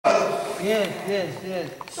Yes, yes, yes.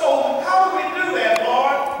 So how do we do that,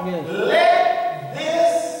 Lord? Yes. Let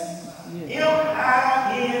this Yes.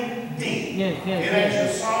 M-I-N-D. Yes, yes, It ain't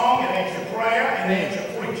your song, it ain't your prayer, it ain't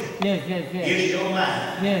your preaching. Yes, yes, yes. It's your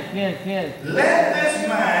mind. Yes, yes, yes. Let this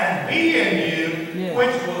mind be in you, Yes.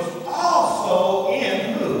 which was also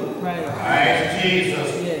in who? Christ. Christ Jesus.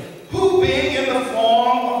 Yes. Who being in the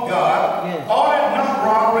form of God, Yes. thought it not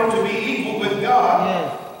robbery to be equal with God,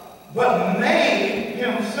 Yes. but made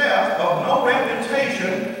himself of no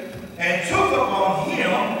reputation, and took upon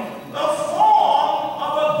him the form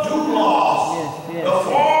of a doulos, Yes, yes. the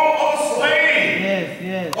form of a slave, Yes,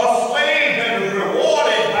 yes. a slave that is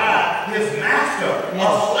rewarded by his master, Yes.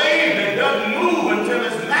 a slave that doesn't move until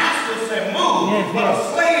his master said move, Yes, but yes.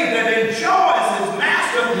 a slave that enjoys his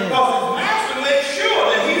master Yes. because his master makes sure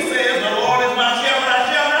that he says, the Lord is my shepherd, I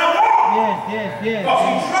shall not want. Yes, yes, yes. Because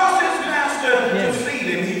he trusts his master Yes. to feed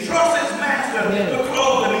him. He trusts his master Yes. to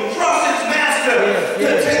clothe him. He trusts his master Yes, to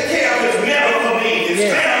yes. take care of his medical needs, his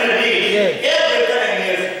Yes. family needs. Yes. Everything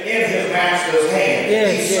is in his master's hand. Yes,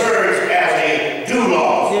 He yes. serves as a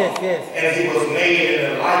doulos. Yes, yes. And he was made in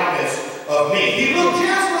the likeness of me. He looked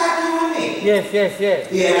just like you and me. Yes, yes, yes.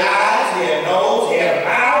 He had eyes, he had nose, he had a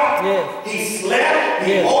mouth. Yes. He slept,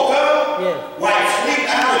 he Yes. woke up, Yes. wiped sleep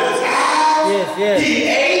out of his eyes. Yes, yes. He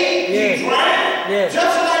ate, Yes. he drank, Yes.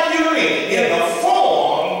 just like you and me, in the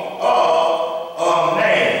form of a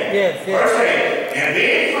man. Yes, yes. Verse 8, and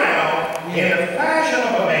being found in the fashion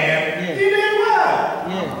of a man, Yes. he did what?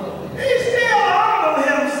 Yes. He still humbled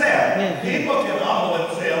himself. Yes, yes. People can humble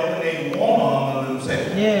themselves when they want to humble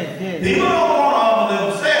themselves. Yes, yes. People don't want to humble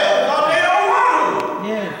themselves because they don't want to.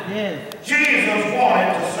 Yes, yes. Jesus wanted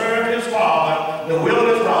to serve his Father, the will of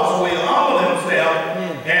his Father, so he humbled himself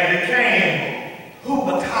and became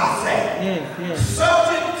hubatase, Yes, yes.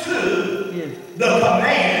 subject to Yes. the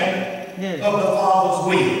command Yes. of the Father's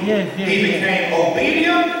will. Yes, yes, He yes. became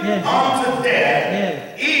obedient Yes. unto death, Yes.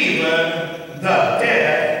 even the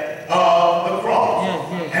death of the cross. Yes,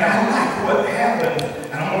 yes. And I like what happened.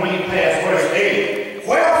 And I'm going to read past verse 8.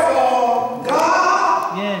 Wherefore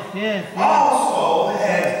God Yes, yes, yes. also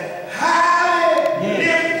has highly Yes.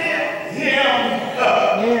 lifted him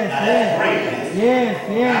up. Yes, Now yes. that's greatness. Yes,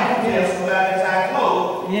 I yes, don't tell yes. somebody as I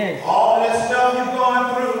close. Yes. All that stuff you're going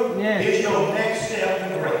through Yes. is your next step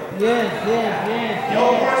in greatness. Yes, yes, yes,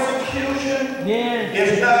 Your yes. persecution Yes,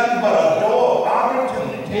 is nothing but a door of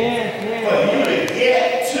opportunity yes, for yes. you to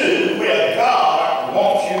get to where God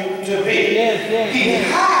wants you to be. Yes, yes, He yes.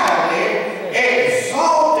 highly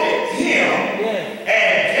exalted him Yes,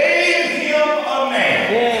 and gave him a name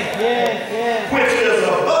yes, yes, yes. which is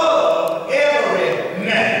above every name.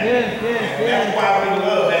 Yes, yes, And that's yes. why we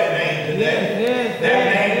love that name today. Yes, yes, That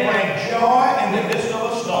yes, name yes. brings joy in the midst of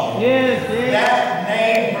a storm. Yes, yes. That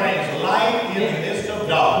name brings light in the midst of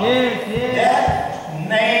darkness. Yes, yes. That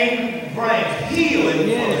name brings healing for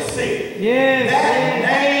the Yes. sick. Yes, That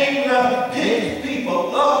yes. name picks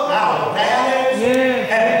people up out of valleys Yes.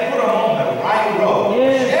 and put them on the right road.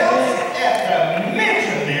 Yes, Just at the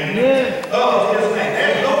mentioning Yes. of his name.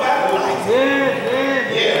 There's nobody like him. Yes,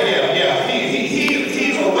 yes. Yeah.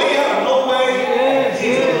 He's a way out of no way. Yes,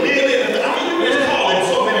 He's a lily. I mean, you just call him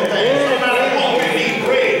so many things. Yes. Somebody hungry, need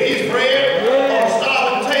bread. He's bread Yes. on a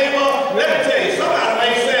starving table. Let me tell you, somebody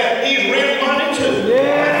may say he's rent money too. Yes.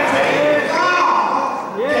 Let me tell you,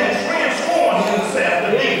 God Yes. can transform himself to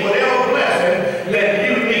be whatever blessing that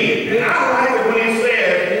you need. And I like it when he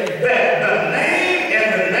says that the name and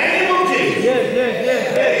the name of Jesus, Yes, yes, yes.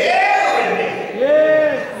 that every knee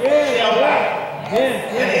Yes, yes. shall bow, Yes,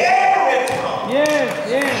 and yes. every tongue Yes,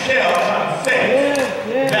 yes. shall confess Yes,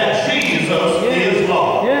 yes. that Jesus is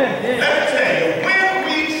Lord. Yes, yes. Let me tell you, when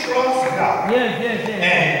we trust God Yes, yes, yes.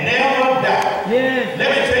 and never doubt, Yes. let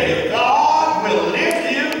me tell you, God will lift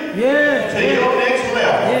you Yes, to yes. your next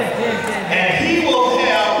level. Yes, yes, yes. And he will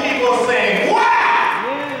have people saying, wow,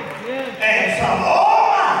 Yes, yes. and some, oh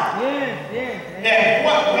my, Yes, yes. and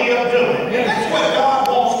what we are doing. And that's what God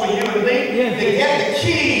wants for you and me, Yes, to yes. get the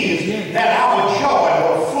keys Yes. that our joy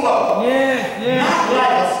will flow. Yes, yes. Not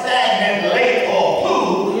like a stagnant lake or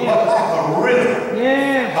pool, Yes. but like a river.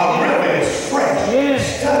 Yes. A river is fresh, Yes.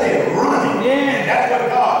 steady, running. Yes. And that's what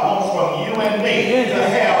God wants from you and me, Yes. to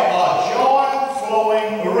have a joy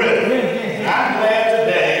flowing